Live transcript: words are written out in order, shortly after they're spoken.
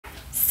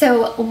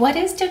So what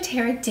is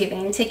doTERRA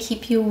doing to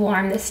keep you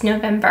warm this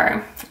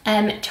November?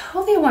 It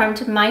totally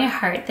warmed my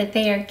heart that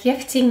they are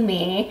gifting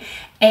me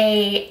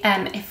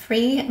a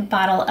free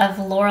bottle of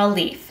Laurel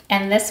Leaf.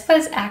 And this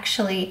was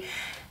actually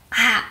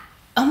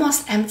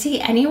almost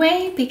empty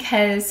anyway,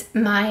 because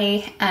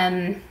my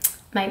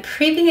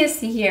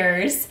previous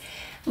year's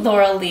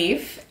Laurel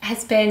Leaf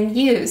has been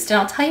used, and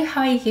I'll tell you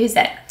how I use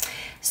it.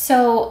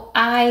 So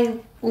I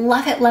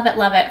love it, love it,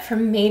 love it for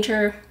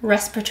major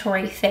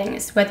respiratory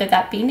things, whether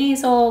that be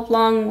nasal,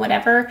 lung,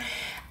 whatever.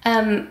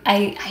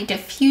 I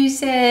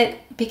diffuse it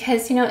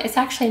because, you know, it's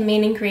actually a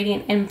main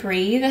ingredient in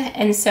Breathe.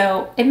 And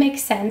so it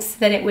makes sense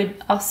that it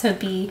would also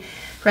be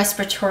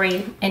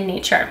respiratory in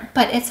nature,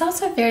 but it's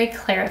also very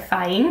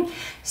clarifying.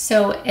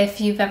 So if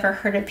you've ever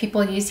heard of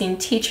people using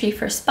tea tree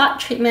for spot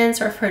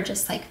treatments or for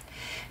just like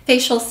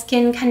facial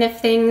skin kind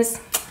of things,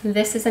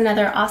 this is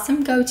another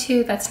awesome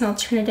go-to. That's an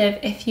alternative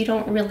if you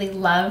don't really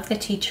love the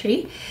tea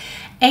tree.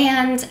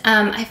 And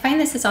I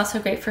find this is also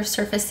great for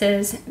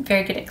surfaces,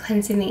 very good at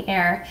cleansing the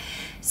air.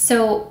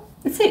 So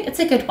it's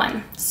a good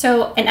one.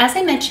 So, and as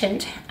I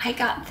mentioned, I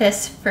got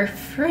this for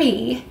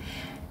free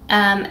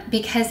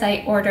because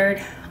I ordered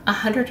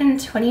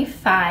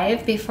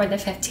 125 before the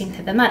 15th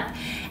of the month.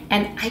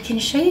 And I can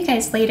show you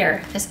guys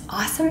later this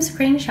awesome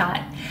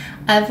screenshot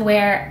of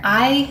where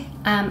I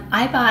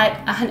bought,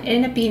 it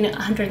ended up being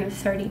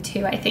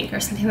 132, I think, or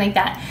something like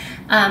that,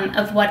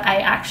 of what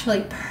I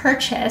actually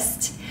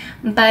purchased,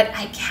 but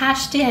I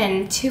cashed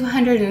in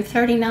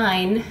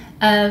 239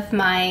 of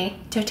my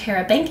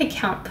doTERRA bank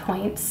account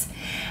points.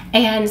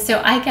 And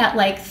so I got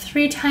like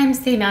 3 times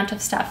the amount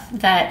of stuff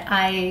that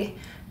I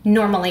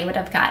normally would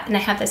have got. And I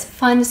have this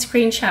fun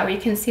screenshot where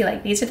you can see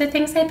like, these are the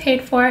things I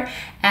paid for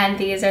and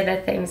these are the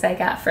things I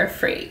got for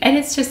free. And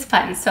it's just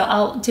fun. So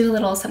I'll do a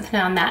little something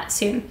on that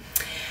soon.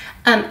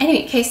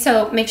 Anyway, okay,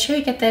 so make sure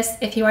you get this.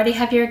 If you already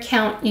have your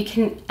account, you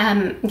can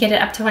get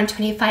it up to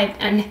 125,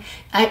 and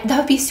that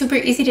would be super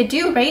easy to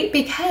do, right?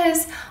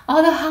 Because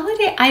all the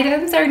holiday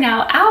items are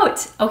now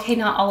out. Okay,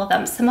 not all of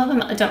them. Some of them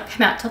don't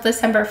come out till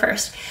December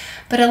 1st,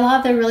 but a lot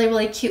of the really,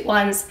 really cute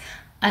ones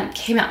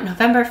came out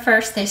November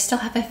 1st. They still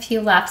have a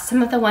few left.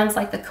 Some of the ones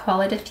like the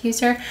koala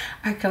diffuser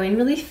are going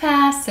really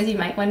fast, so you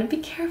might want to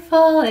be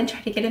careful and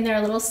try to get in there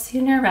a little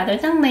sooner rather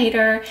than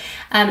later.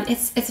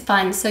 It's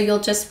fun. So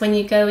you'll just, when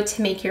you go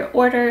to make your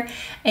order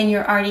and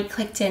you're already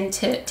clicked in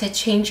to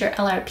change your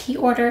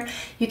LRP order,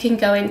 you can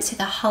go into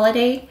the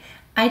holiday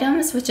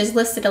items, which is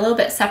listed a little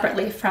bit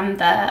separately from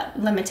the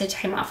limited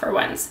time offer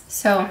ones.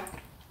 So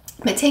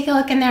but take a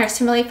look in there.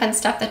 Some really fun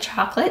stuff. The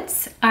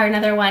chocolates are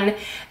another one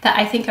that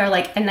I think are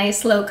like a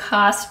nice low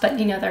cost, but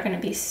you know, they're going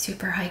to be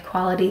super high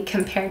quality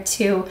compared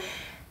to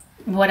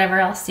whatever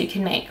else you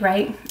can make,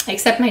 right?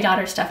 Except my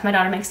daughter's stuff. My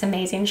daughter makes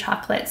amazing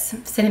chocolates.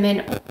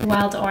 Cinnamon,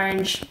 wild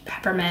orange,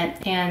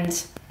 peppermint,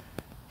 and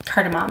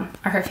cardamom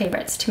are her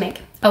favorites to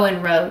make. Oh,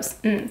 and rose.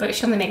 But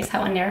she only makes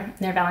that one near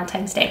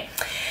Valentine's Day.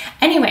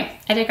 Anyway,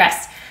 I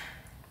digress.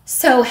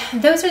 So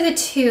those are the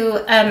two.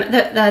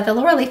 The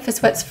Laurel Leaf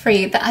is what's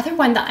free. The other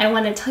one that I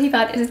want to tell you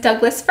about is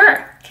Douglas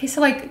fir. Okay, so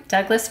like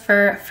Douglas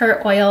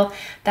fir oil,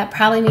 that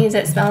probably means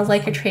it smells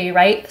like a tree,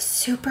 right?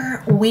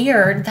 Super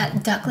weird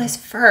that Douglas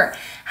fir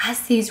has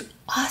these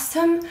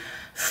awesome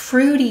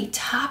fruity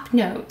top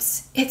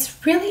notes.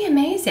 It's really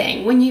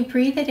amazing when you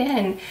breathe it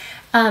in.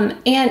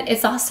 And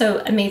it's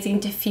also amazing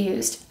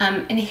diffused.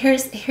 And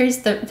here's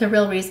the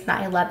real reason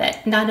I love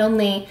it. Not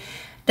only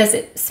does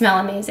it smell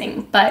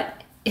amazing, but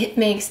it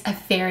makes a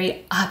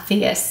very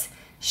obvious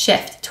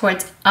shift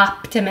towards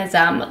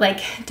optimism.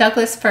 Like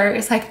Douglas fir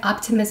is like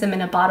optimism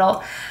in a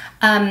bottle.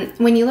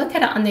 When you look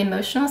at it on the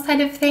emotional side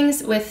of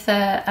things with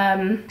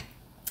the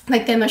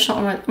like the emotional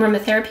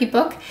aromatherapy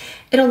book,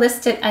 it'll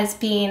list it as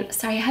being,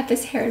 sorry, I have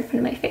this hair in front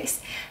of my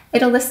face.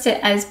 It'll list it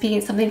as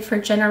being something for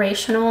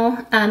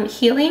generational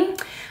healing.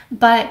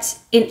 But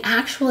in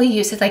actual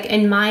use, it's like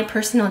in my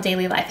personal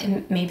daily life,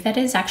 and maybe that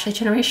is actually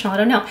generational, I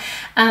don't know.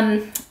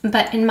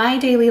 But in my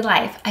daily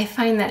life, I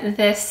find that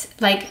this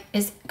like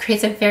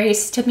creates a very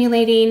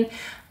stimulating,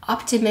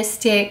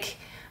 optimistic,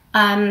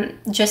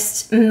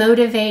 just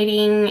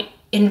motivating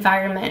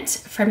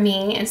environment for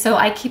me. And so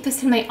I keep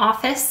this in my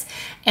office,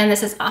 and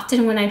this is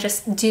often when I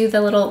just do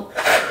the little,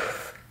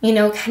 you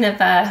know, kind of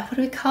what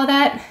do we call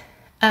that?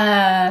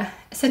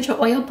 Essential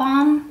oil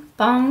bong,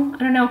 I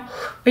don't know,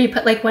 where you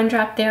put like one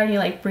drop there and you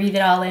like breathe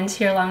it all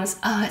into your lungs.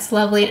 Oh, it's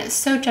lovely. And it's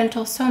so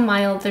gentle, so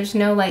mild. There's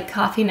no like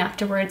coughing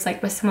afterwards,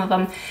 like with some of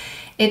them.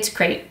 It's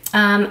great.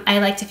 I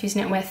like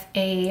diffusing it with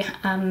a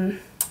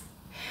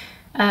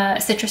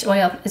citrus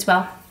oil as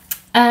well.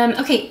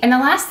 Okay, and the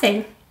last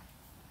thing,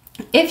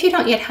 if you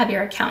don't yet have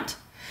your account,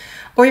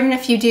 or even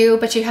if you do,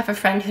 but you have a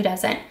friend who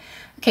doesn't,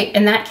 okay,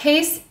 in that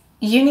case,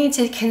 you need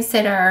to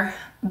consider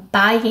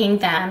buying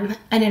them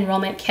an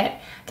enrollment kit.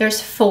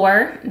 There's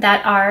 4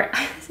 that are,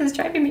 this is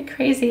driving me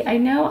crazy. I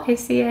know, I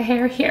see a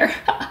hair here.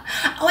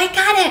 Oh, I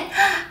got it.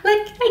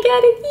 Look, I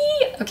got it.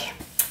 Yee. Okay.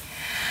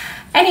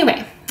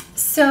 Anyway,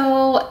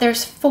 so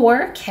there's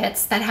 4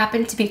 kits that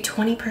happen to be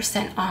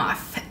 20%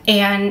 off.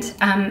 And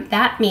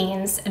that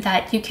means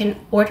that you can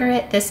order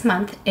it this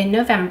month in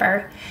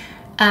November,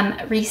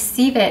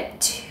 receive it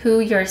to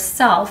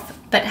yourself,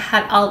 but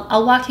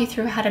I'll walk you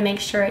through how to make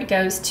sure it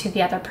goes to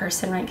the other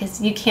person, right? Because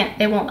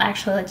they won't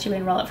actually let you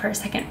enroll it for a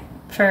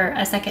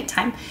second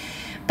time,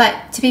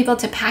 but to be able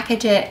to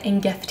package it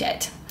and gift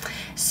it.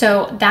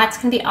 So that's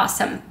gonna be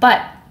awesome.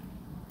 But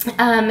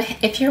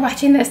if you're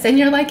watching this and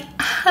you're like,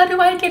 how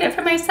do I get it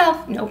for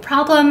myself? No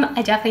problem.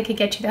 I definitely could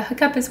get you the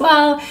hookup as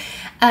well.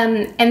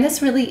 And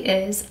this really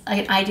is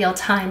an ideal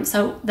time.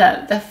 So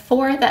the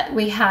 4 that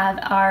we have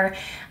are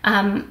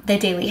the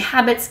Daily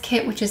Habits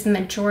Kit, which is the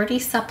majority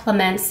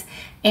supplements.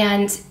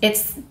 And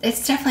it's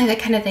definitely the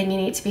kind of thing you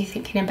need to be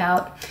thinking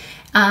about.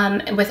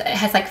 It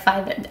has like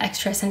 5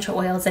 extra essential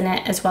oils in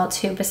it as well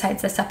too,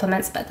 besides the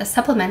supplements. But the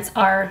supplements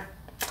are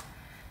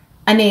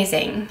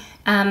amazing.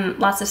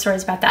 Lots of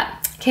stories about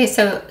that. Okay,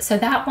 so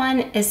that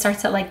one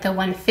starts at like the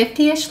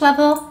 150-ish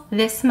level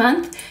this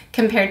month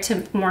compared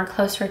to more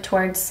closer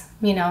towards,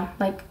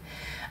 like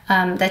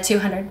the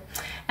 200.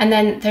 And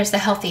then there's the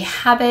Healthy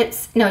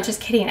Habits. No,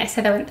 just kidding. I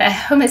said that one, the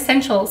Home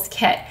Essentials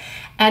Kit.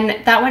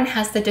 And that one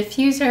has the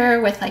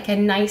diffuser with like a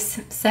nice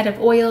set of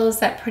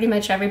oils that pretty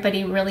much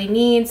everybody really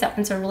needs. That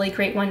one's a really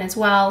great one as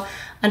well.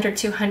 Under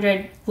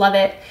 200, love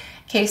it.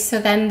 Okay, so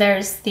then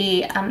there's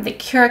the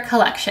Cure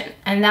collection,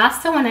 and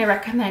that's the one I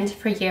recommend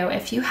for you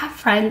if you have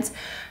friends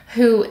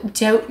who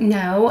don't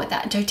know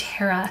that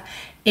doTERRA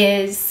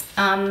is,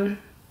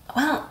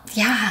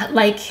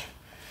 like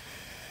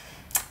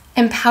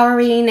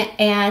empowering,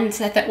 and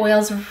that the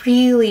oils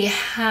really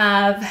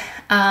have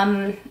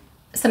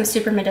some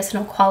super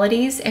medicinal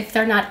qualities. If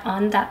they're not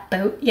on that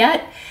boat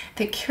yet,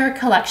 the Cure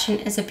collection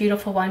is a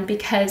beautiful one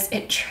because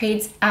it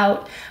trades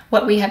out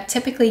what we have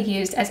typically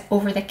used as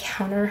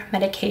over-the-counter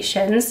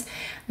medications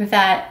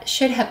that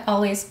should have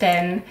always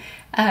been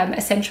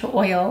essential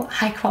oil,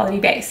 high quality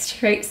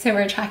based, right? So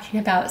we're talking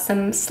about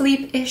some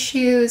sleep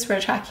issues,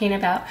 we're talking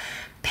about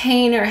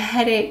pain or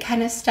headache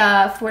kind of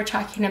stuff, we're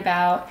talking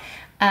about,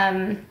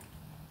 I'm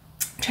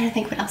trying to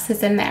think what else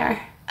is in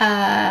there.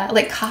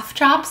 Like cough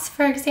drops,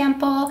 for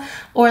example,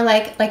 or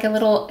like a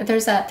little,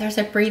 there's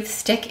a breathe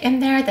stick in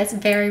there that's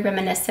very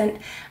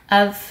reminiscent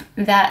of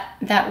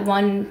that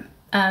one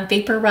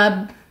vapor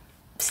rub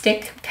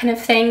stick kind of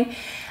thing.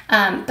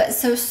 But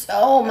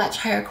so much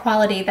higher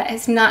quality that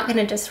it's not going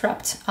to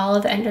disrupt all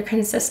of the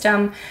endocrine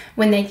system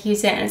when they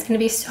use it. And it's going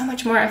to be so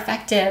much more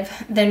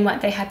effective than what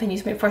they have been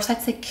using before. So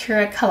that's the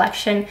Cure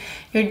collection.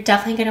 You're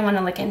definitely going to want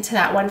to look into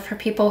that one for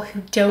people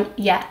who don't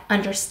yet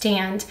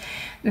understand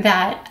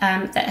that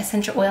that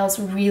essential oils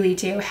really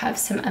do have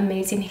some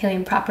amazing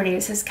healing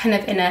properties. It's kind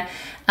of in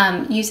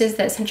a, uses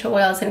the essential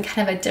oils in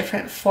kind of a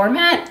different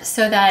format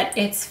so that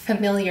it's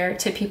familiar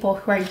to people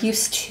who are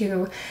used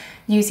to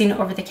using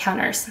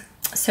over-the-counters.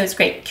 So it's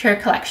great, Cure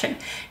collection.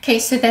 Okay,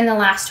 so then the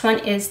last one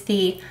is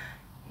the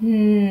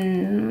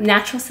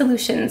Natural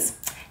Solutions.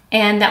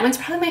 And that one's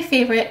probably my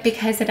favorite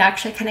because it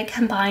actually kind of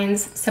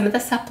combines some of the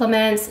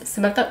supplements,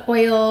 some of the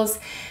oils,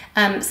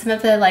 some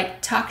of the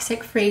like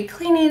toxic-free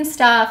cleaning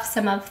stuff,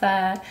 some of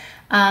the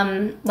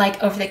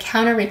like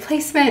over-the-counter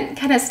replacement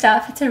kind of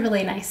stuff. It's a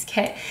really nice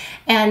kit.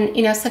 And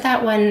so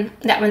that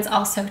one's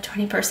also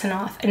 20%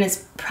 off and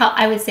is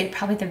I would say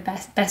probably the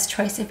best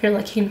choice if you're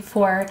looking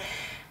for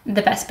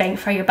the best bang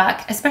for your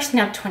buck, especially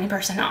now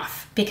 20%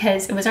 off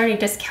because it was already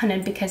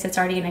discounted because it's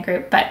already in a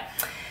group. But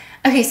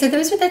okay, so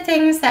those are the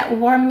things that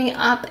warm me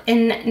up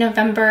in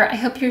November. I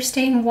hope you're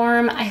staying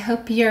warm. I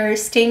hope you're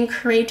staying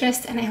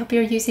courageous, and I hope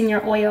you're using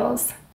your oils.